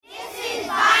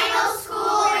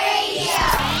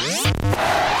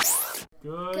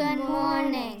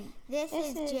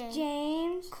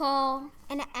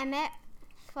Emmet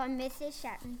from Mrs.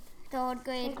 Schepman, 3rd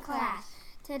grade class.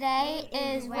 Today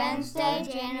is Wednesday,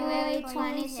 January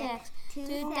 26,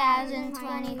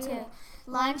 2022.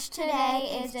 Lunch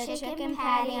today is a chicken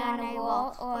patty on a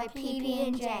roll or a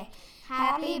PB&J.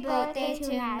 Happy birthday to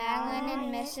Madeline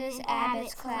and Mrs.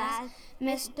 Abbott's class.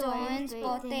 Miss Doran's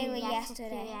birthday was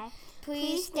yesterday.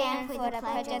 Please stand for the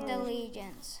Pledge of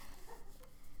Allegiance.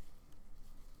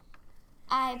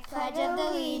 I pledge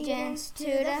allegiance to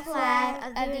the flag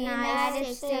of the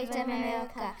United States of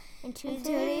America and to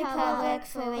the republic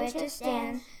for which it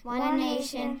stands, one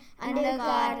nation, under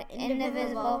God,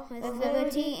 indivisible, with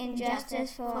liberty and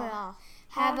justice for all.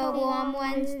 Have a warm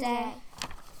Wednesday.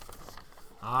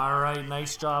 All right,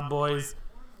 nice job, boys.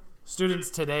 Students,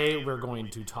 today we're going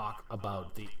to talk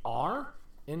about the R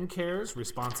in CARES,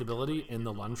 responsibility in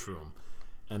the lunchroom.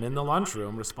 And in the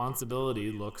lunchroom,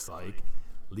 responsibility looks like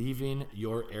leaving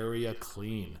your area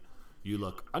clean. You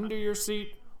look under your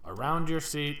seat, around your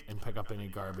seat, and pick up any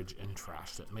garbage and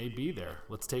trash that may be there.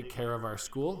 Let's take care of our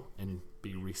school and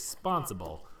be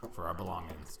responsible for our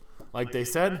belongings. Like they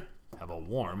said, have a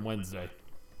warm Wednesday.